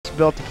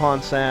built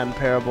upon sand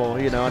parable,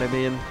 you know what I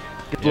mean?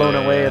 Get blown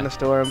away in the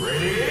storm.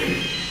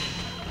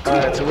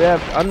 Alright, so we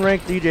have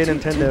unranked DJ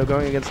Nintendo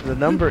going against the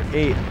number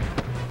 8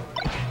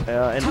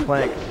 in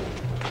Plank.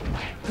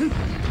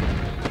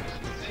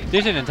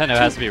 DJ Nintendo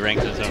has to be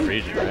ranked in his own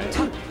region,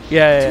 right?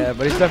 Yeah,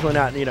 but he's definitely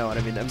not, you know what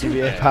I mean,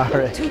 MDBA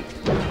power rank.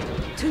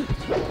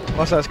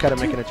 Also, I was kind of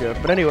making a joke.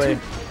 But anyway,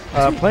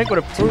 Plank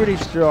with a pretty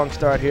strong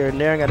start here,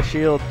 naring out a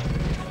shield.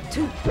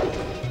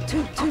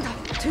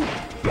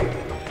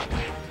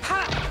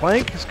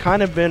 Plank has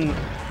kind of been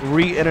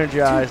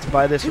re-energized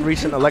by this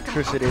recent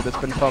electricity that's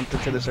been pumped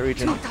into this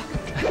region.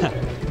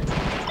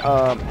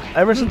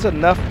 Ever since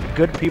enough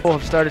good people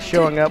have started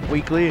showing up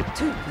weekly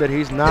that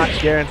he's not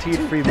guaranteed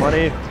free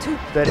money,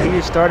 that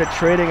he started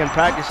trading and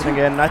practicing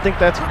again, and I think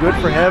that's good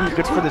for him,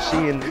 good for the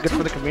scene, good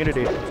for the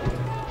community.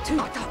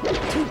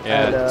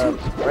 Yeah. And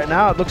right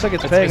now it looks like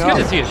it's paying off. It's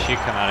good to see a Sheik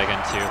come out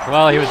again too. For a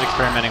while he was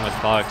experimenting with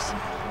bugs,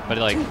 but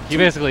like he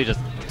basically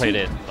just played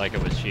it like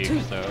it was Sheik. So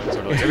it's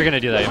sort of like, if you're gonna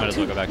do that, you might as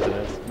well go back to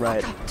this.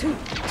 Right.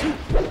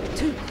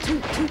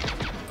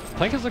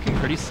 Plank is looking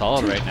pretty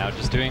solid right now,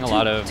 just doing a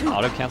lot of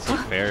auto-cancel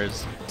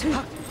fairs,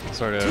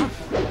 sort of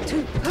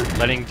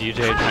letting DJ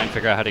try and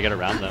figure out how to get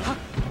around them.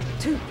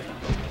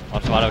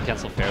 Lots of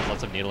auto-cancel fairs,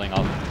 lots of needling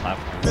off the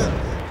platforms.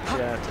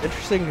 Yeah, it's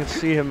interesting to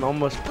see him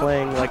almost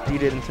playing like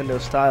DJ Nintendo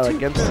style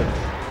against him.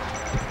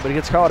 But he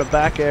gets caught a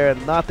back air,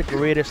 not the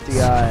greatest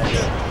DI.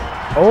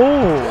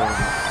 Oh!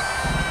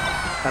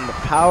 And the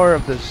power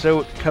of the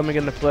Zote coming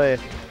into play.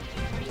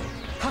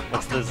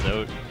 What's the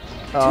Zote?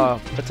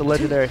 It's a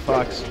legendary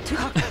fox.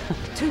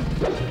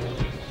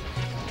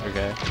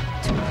 Okay.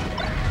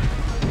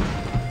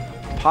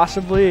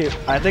 Possibly,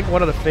 I think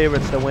one of the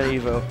favorites to win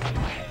Evo.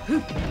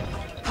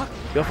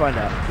 You'll find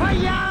out.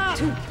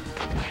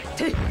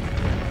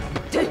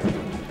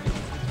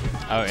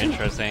 Oh,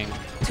 interesting.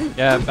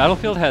 Yeah,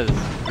 Battlefield has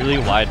really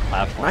wide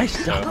platforms,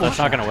 Nice so that's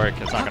not going to work.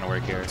 It's not going to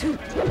work here.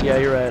 Yeah,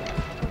 you're right.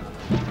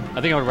 I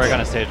think it would work on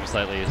a stage with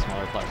slightly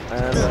smaller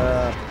platforms.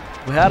 And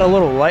we had a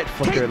little light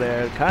flicker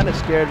there. It kind of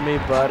scared me,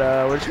 but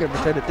we're just going to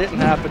pretend it didn't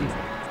happen.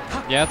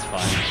 Yeah, it's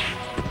fine.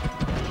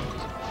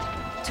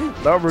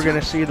 Thought we're going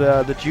to see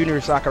the Junior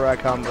Sakurai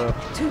combo,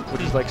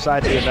 which is like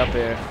side B and up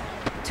air.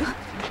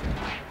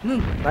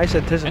 Nice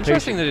anticipation.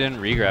 Interesting that he didn't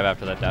re-grab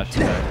after that dash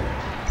attack.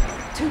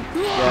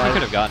 Yeah, He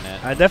could have gotten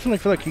it. I definitely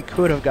feel like he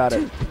could have got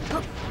it.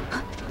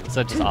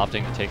 Instead of just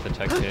opting to take the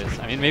tech chase.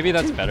 I mean, maybe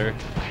that's better.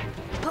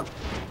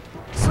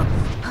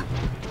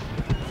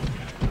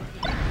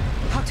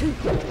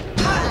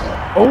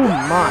 Oh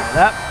my,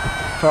 that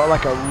felt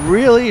like a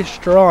really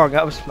strong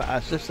up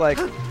smash, just like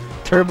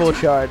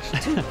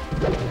turbocharged.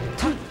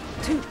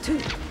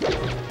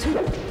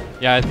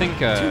 Yeah, I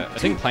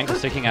think Plank was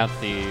sticking out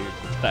the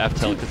F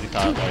tilt because he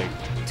thought like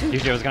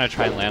DJ was gonna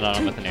try and land on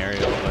him with an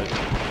aerial, but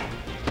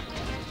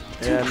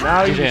yeah,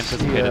 now DJ you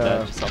anticipated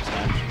that just up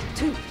smash.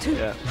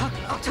 Yeah,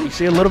 you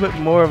see a little bit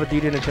more of a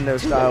DJ Nintendo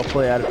style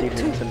play out of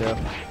DJ Nintendo,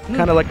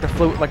 kind of like the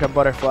float like a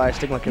butterfly,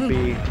 sting like a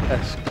bee,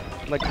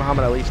 like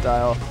Muhammad Ali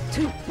style.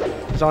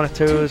 He's on his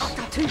toes,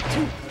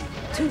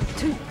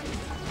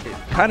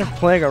 kind of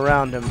playing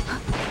around him.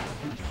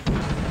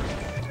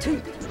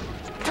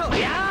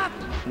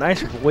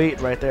 Nice weight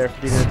right there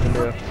for DJ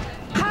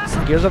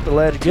Nintendo. Gives up the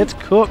ledge, gets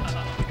cooked.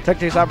 Tech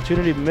chase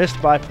opportunity missed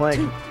by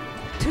Plank.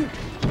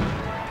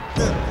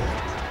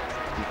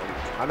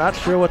 I'm not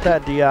sure what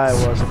that DI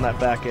was on that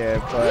back air,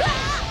 but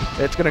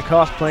it's going to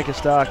cost Plank his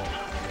stock.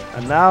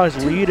 And now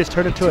his lead is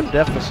turned into a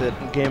deficit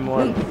in game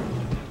 1.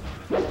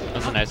 That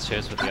was a nice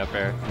chase with the up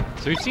air.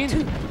 So we've seen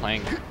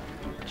Plank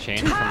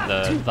change from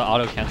the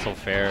auto cancel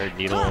fair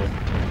needle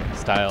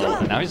style,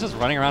 and now he's just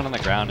running around on the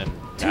ground and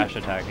dash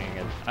attacking.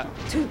 And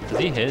does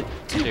he hit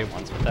DJ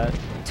once with that?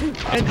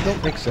 I don't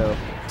think so.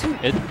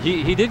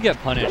 He did get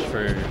punished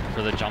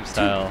for the jump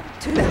style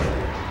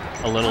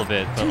a little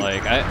bit, but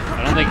like I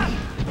don't think.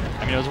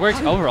 I mean, it was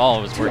overall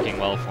it was working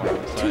well for him.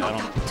 So I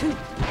don't.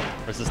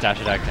 Where's this dash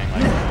attack thing?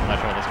 Like, I'm not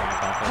sure what this one will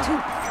accomplish.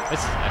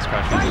 It's nice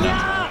crash into down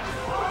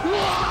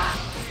smash.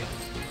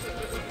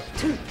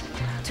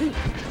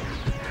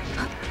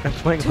 I'm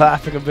Plank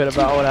laughing a bit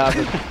about what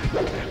happened.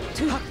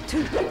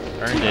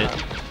 Earned it.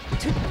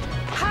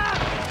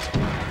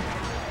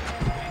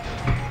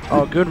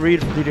 Oh, good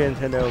read from DJ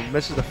Nintendo.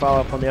 Misses the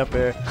follow-up on the up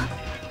air.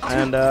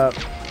 And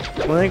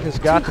Plank has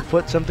got to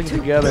put something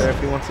together if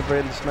he wants to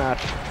bring this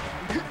match.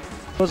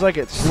 Feels like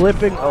it's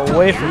slipping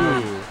away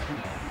from him.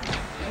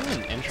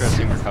 An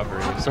interesting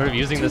recovery. Sort of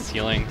using the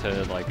ceiling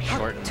to like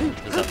shorten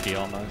his up B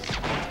almost.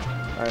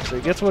 Alright, so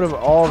he gets rid of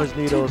all of his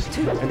needles,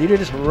 and DJ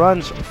just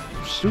runs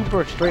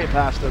super straight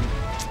past him.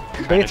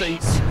 He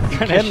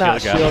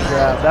cannot shield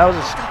grab. That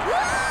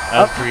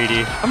was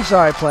greedy. I'm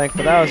sorry, Plank,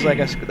 but that was like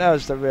a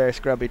very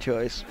scrubby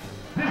choice.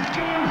 You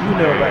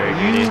know better.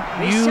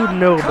 You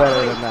know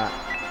better than that.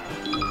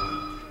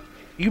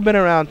 You've been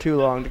around too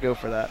long to go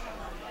for that.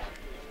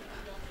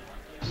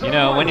 You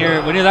know, when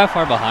you're that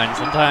far behind,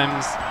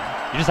 sometimes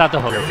you just have to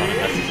hope your opponent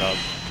messes up.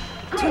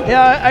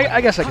 Yeah, I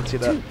guess I can see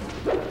that.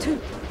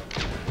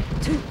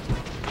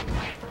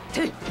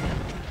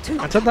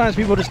 And sometimes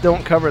people just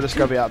don't cover the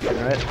scubby option,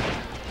 right?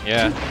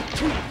 Yeah.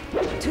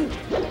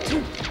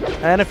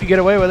 And if you get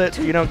away with it,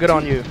 you know, good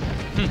on you.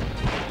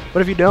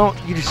 But if you don't,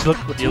 you just look.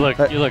 You look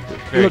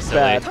very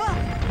silly. Bad.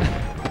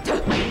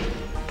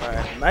 All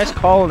right, nice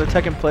call in the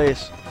second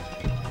place.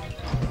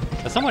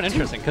 That's somewhat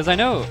interesting because I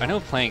know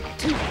Plank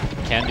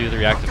can do the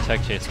reactive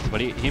tech chases, but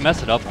he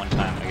messed it up one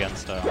time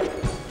against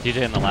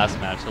DJ in the last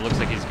match. So it looks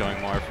like he's going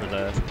more for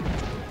the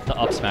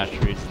up smash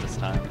reads this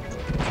time.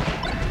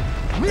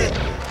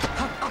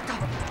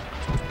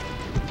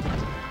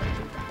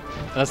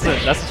 That's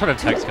the sort of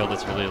tech skill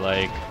that's really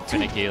like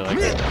finicky, like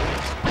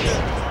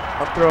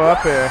Up throw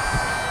up air.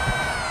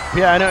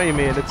 Yeah, I know what you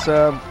mean. It's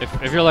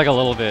if you're like a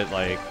little bit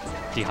like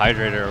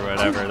dehydrated or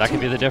whatever, that could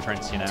be the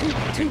difference, you know,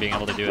 between being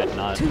able to do it and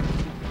not.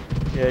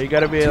 Yeah, you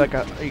gotta be like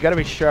you gotta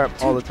be sharp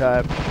all the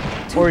time,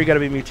 or you gotta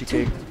be Muchi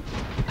King.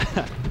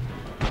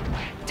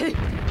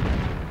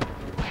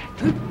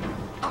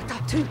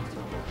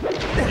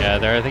 Yeah,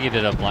 there I think he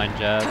did a blind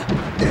jab.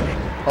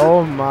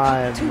 Oh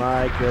my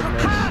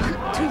goodness.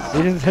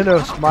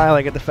 Nintendo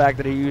smiling at the fact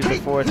that he used a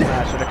forward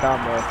smash in a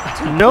combo.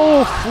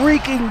 No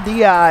freaking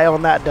DI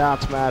on that down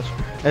smash,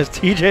 as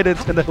TJ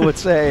Nintendo would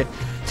say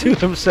to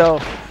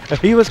himself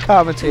if he was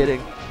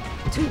commentating.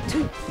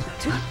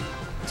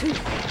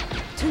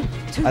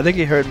 I think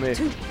he heard me.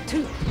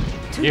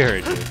 He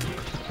heard you.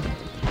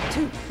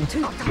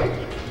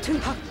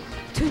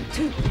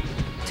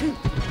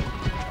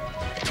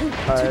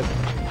 Alright.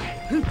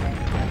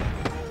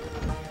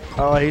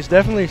 Oh, he's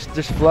definitely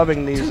just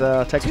flubbing these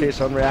tech chase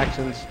on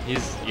reactions.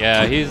 He's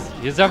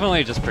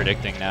definitely just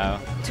predicting now.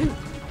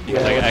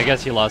 Yeah. I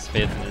guess he lost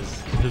faith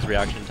in his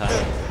reaction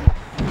time.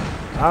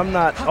 I'm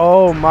not.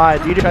 Oh my!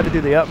 DJ tried to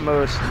do the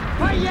utmost.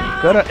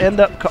 Gonna end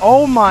up.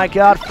 Oh my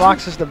God!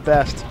 Fox is the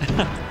best.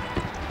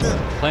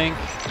 Plank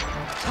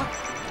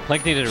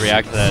needed to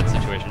react to that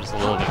situation just a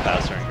little bit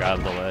faster and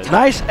grab the ledge.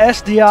 Nice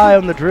SDI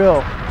on the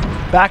drill.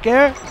 Back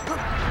air.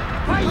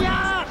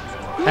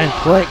 And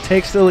Plank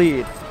takes the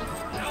lead.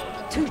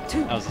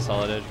 That was a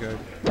solid edge guard.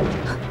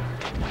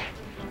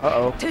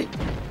 Uh-oh.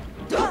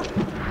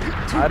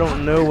 I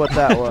don't know what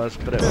that was,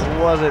 but it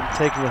wasn't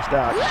taking us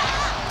down.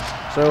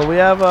 So we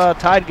have a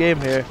tied game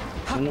here.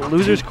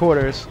 Losers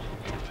quarters.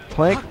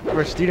 Plank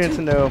versus DJ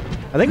Nintendo.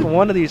 I think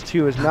one of these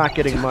two is not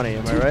getting money,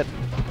 am I right?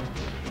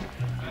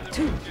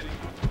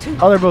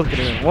 Oh, they're both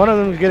getting it. One of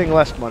them is getting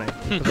less money,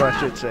 is what I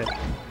should say.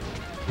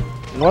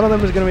 One of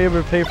them is going to be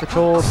able to pay for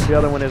tolls, the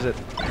other one isn't.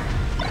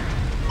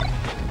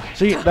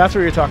 See, that's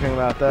what you're talking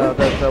about,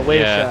 the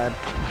wave shine.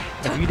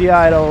 If you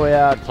DI'd all the way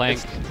out.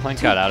 Plank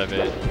got out of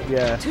it.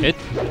 Yeah.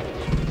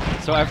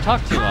 So I've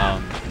talked to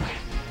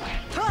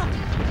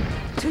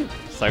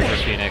Cypher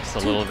Phoenix a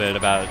little bit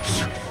about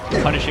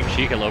punishing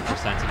Sheik at low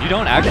percent. You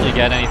don't actually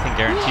get anything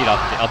guaranteed off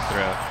the up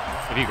throw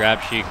if you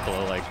grab Sheik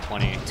below like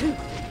 20.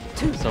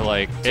 So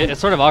like it's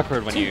sort of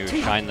awkward when you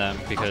shine them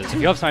because if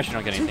you up smash you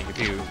don't get anything. If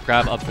you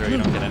grab up throw you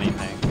don't get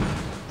anything.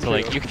 So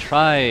like you could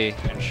try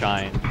and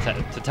shine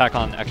to tack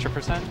on extra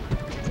percent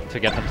to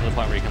get them to the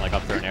point where you can like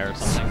up throw an air or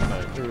something.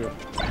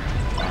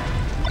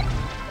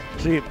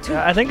 But see,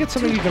 I think it's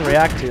something you can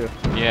react to.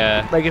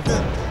 Yeah. Like if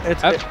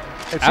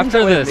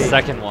after the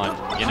second one,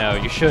 you know,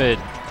 you should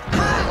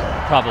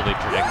probably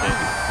predict it.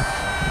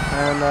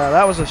 And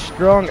that was a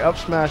strong up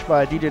smash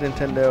by DJ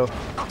Nintendo,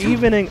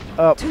 evening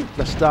up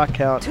the stock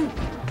count.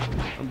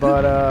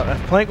 But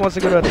if Plank wants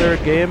to go to a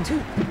third game,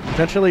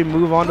 potentially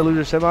move on to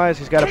loser semis,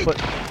 he's got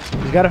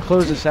to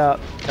close this out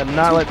and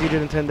not let DJ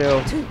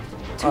Nintendo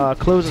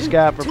close this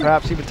gap or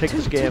perhaps even take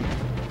this game.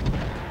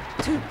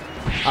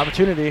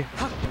 Opportunity.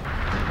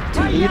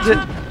 He needs it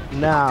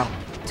now.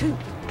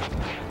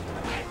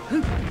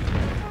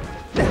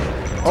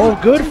 Oh,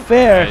 good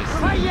fair.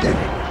 Nice.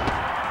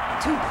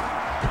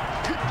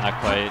 Not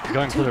quite.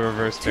 Going for the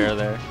reverse fair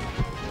there.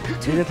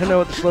 Nintendo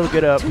with the slow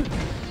get up.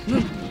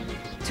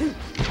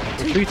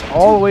 Retreats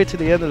all the way to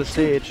the end of the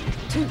stage.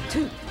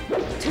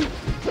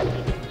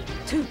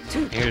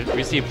 Here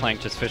we see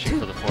Plank just fishing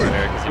for the forward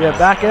air. Yeah,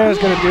 back air is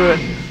going to do it.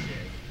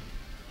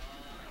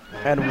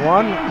 And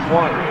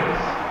 1-1.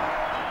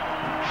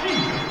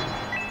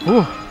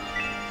 Whew.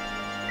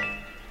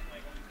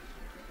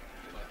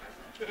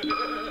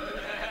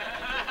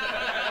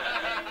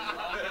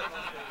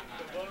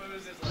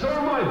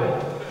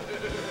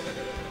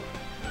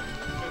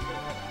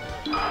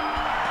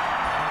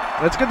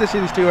 It's good to see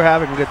these two are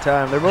having a good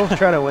time. They're both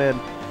trying to win,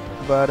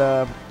 but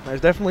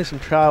there's definitely some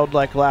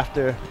childlike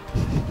laughter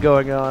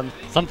going on.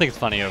 Something's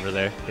funny over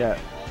there. Yeah.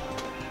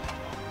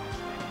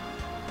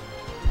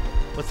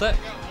 What's that?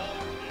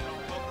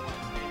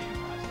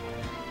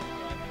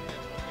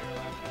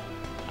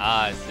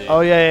 Ah, I see.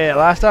 Oh, yeah.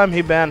 Last time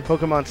he banned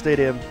Pokemon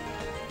Stadium.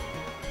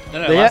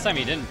 No, last time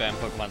he didn't ban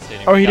Pokemon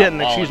Stadium. Oh, he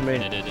didn't, excuse me.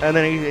 And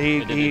then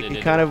he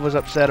kind of was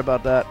upset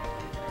about that.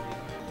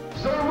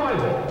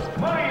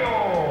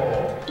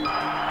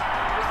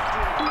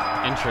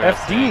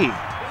 Interesting. FD.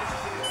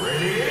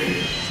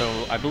 So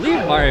I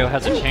believe Mario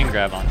has a chain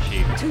grab on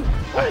Sheik.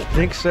 I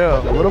think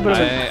so. A little bit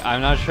of I'm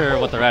not sure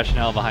what the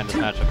rationale behind this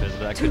matchup is,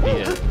 but that could be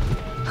it.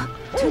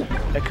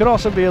 It could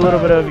also be a little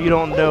bit of you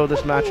don't know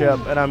this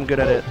matchup and I'm good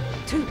at it.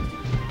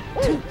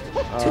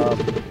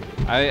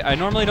 I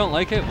normally don't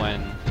like it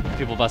when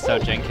people bust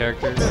out Gen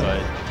characters,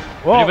 but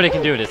well, anybody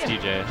can do it, it's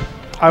DJ.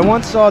 I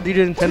once saw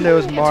DJ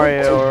Nintendo's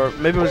Mario, or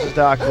maybe it was his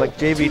doc, like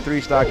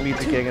JV3 stock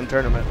Mewtwo King in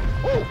tournament.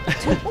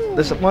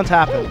 This once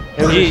happened.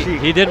 It was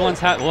He did once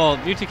have. Well,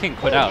 Mewtwo King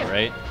quit out,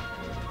 right?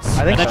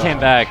 I think and then so. came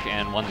back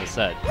and won the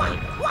set.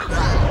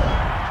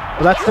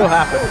 But that still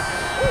happened.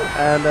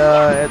 And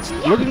it's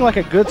looking like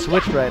a good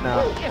switch right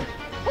now.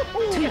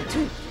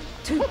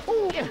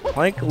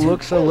 Plank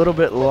looks a little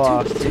bit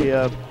lost.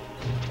 I'm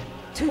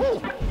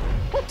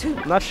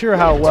not sure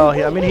how well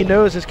I mean, he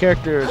knows his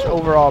character is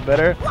overall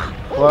better.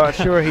 Well, I'm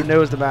sure he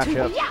knows the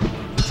matchup.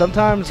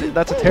 Sometimes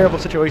that's a terrible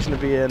situation to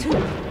be in,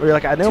 where you're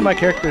like, I know my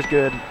character is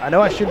good, I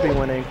know I should be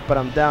winning, but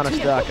I'm down a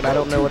stock and I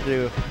don't know what to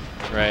do.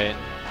 Right.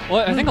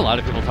 Well, I think a lot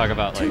of people talk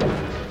about like,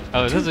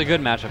 oh, this is a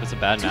good matchup, it's a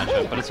bad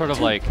matchup, but it's sort of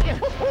like,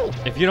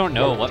 if you don't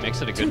know what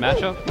makes it a good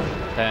matchup,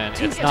 then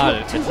it's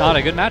not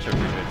a good matchup for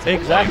you. It's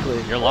Exactly.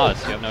 Like, you're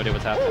lost. You have no idea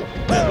what's happening.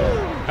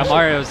 Now,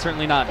 Mario is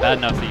certainly not bad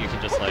enough that you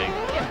can just like,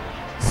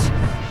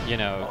 you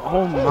know,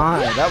 Oh my,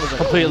 that was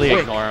completely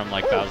quick. ignore him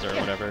like Bowser or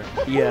whatever.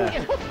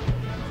 Yeah.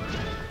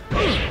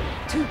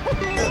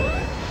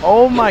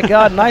 Oh my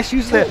God, nice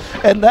use of it.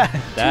 And that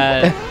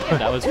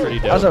was pretty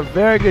dope. that was a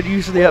very good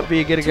use of the up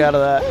B getting out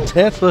of that.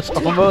 Tenth was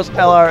almost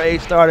LRA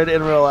started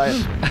in real life.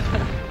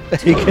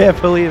 You can't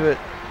believe it.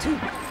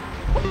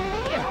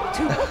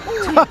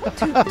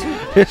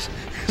 his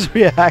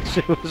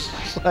reaction was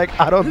just like,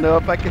 I don't know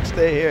if I can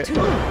stay here.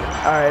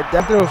 Alright,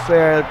 that throw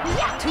fair.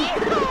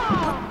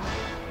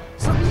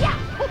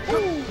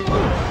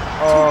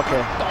 Oh,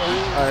 okay.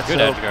 Alright, Good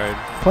so edge guard.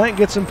 Plank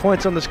gets some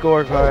points on the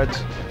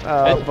scorecards.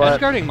 Edge But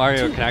guarding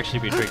Mario can actually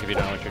be tricky if you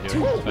don't know what you're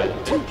doing.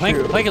 But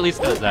Plank at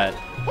least does that.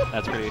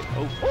 That's pretty.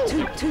 Oh.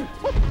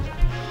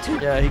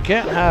 yeah, he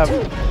can't have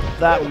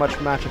that much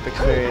matchup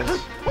experience.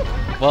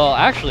 Well,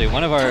 actually,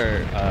 one of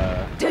our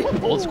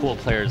old school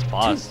players,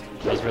 Boss,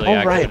 was really Oh,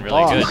 active right, and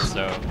really good. Boss.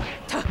 So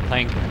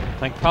Plank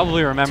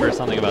probably remembers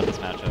something about this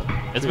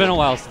matchup. It's been a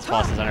while since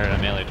Boss has entered a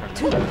Melee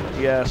tournament.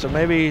 Yeah, so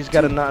maybe he's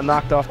got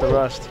knocked off the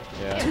rust.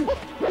 Yeah.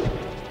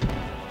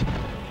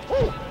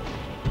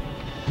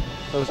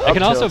 Those It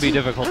can up also tilts. be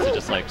difficult to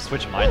just like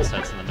switch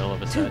mindsets in the middle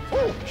of a set.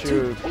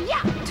 True.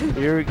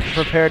 You're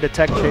prepared to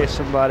tech chase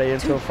somebody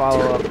until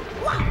follow up,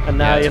 and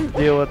now you have to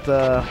deal with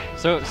the.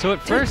 So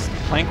at first,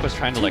 Plank was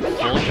trying to like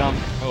full jump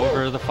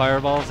over the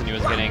fireballs, and he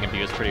was getting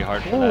abused pretty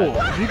hard for Oh,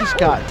 that. he just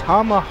got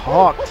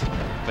tomahawked.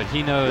 But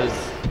he knows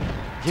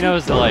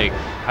the, like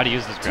how to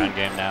use this ground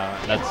game now.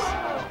 And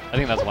I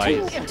think that's why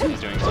he's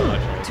doing so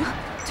much.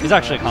 Right? He's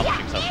actually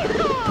accomplishing something.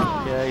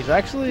 Yeah, he's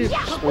actually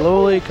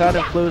slowly kind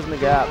of closing the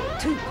gap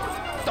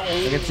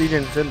against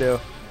DJ Nintendo.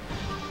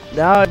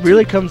 Now it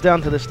really comes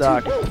down to the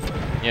stock.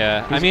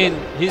 Yeah, I mean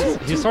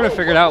he's sort of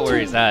figured out where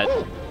he's at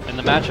in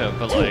the matchup,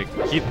 but like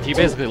he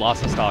basically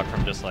lost the stock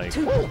from just like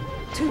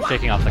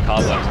shaking off the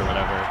cobwebs or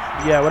whatever.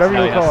 Yeah, whatever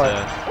you call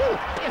it.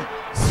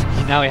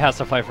 Now he has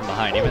to fight from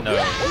behind, even though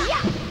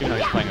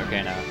he's playing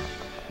okay now.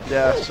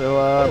 Yeah,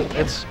 so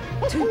it's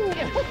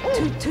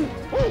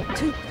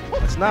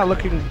not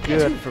looking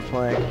good for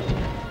Plank,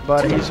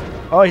 but he's got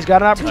an Oh, he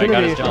got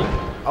opportunity. his jump.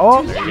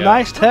 Oh, There you go.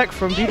 nice tech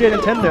from DJ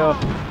Nintendo.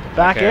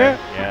 Back Okay, air.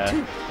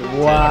 Yeah.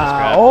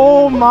 Wow.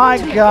 Oh my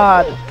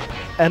God.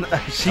 And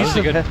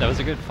That was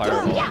a good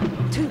fireball.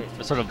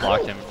 It sort of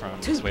blocked him from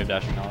just wave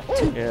dashing off.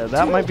 yeah,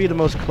 that might be the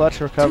most clutch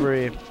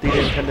recovery of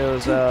DJ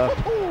Nintendo's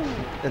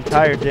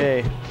entire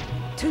day.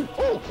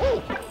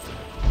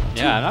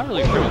 Yeah, I'm not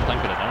really sure what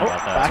Plank could have done about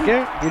that. Back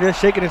air? He just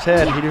shaking his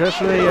head. He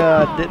definitely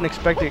didn't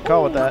expect to get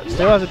caught with that.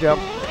 Still has a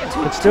jump.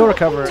 Can still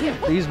recover.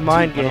 These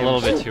mind Went games. a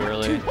little bit too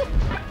early.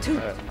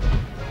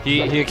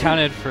 He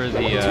accounted for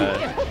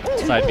the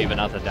side B, but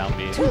not the down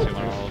B. So he went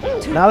a little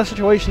bit. Now the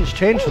situation's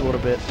changed a little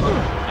bit.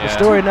 Yeah. The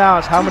story now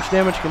is how much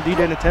damage can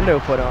DJ Nintendo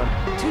put on.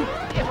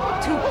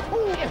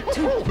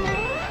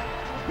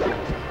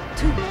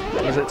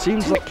 Because it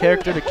seems like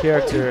character to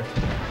character,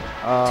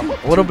 a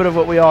little bit of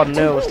what we all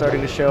know is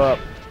starting to show up.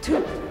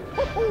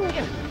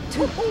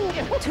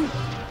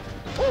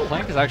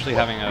 Plank is actually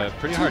having a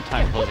pretty hard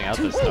time closing out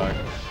this stock.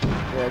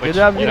 Yeah, Which, good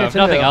job, you know, if Nintendo.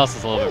 nothing else,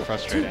 is a little bit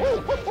frustrating.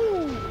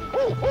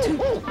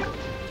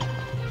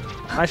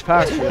 Nice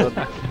power shield.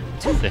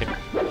 Sick.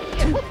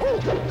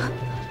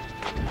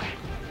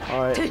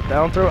 Alright,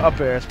 down throw, up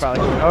air. It's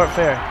probably good. Alright,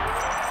 fair.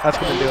 That's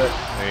going to do it.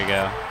 There you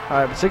go.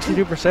 Alright, but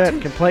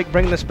 62%. Can Plank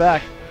bring this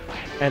back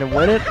and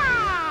win it?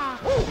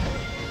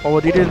 Or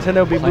will DJ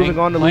Nintendo be moving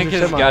on to Plank loser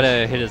has semis? got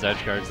to hit his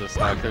edge guards this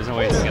stock. There's no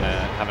way he's going to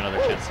have another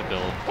chance to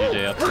build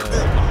DJ up to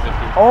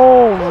 150.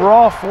 Oh,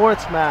 raw forward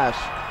smash.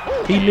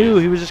 He knew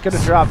he was just going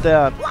to drop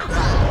down.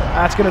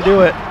 That's going to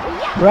do it.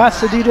 Congrats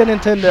to DJ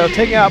Nintendo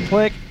taking out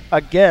Plank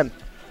again.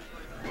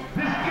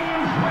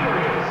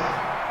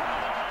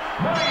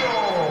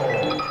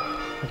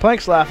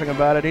 Plank's laughing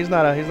about it. He's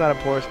not a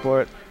poor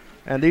sport.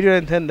 And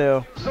DJ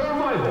Nintendo.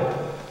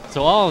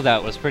 So all of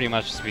that was pretty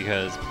much just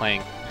because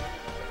Plank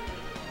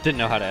didn't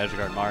know how to edge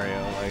guard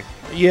Mario. Like,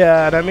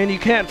 yeah, and I mean, you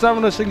can't. Some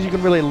of those things you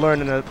can really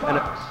learn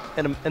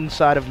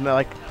inside of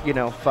like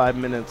 5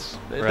 minutes.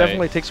 It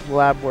definitely takes some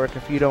lab work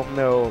if you don't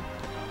know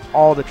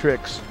all the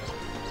tricks.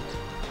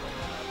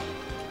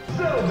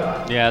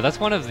 yeah, that's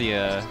one of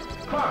the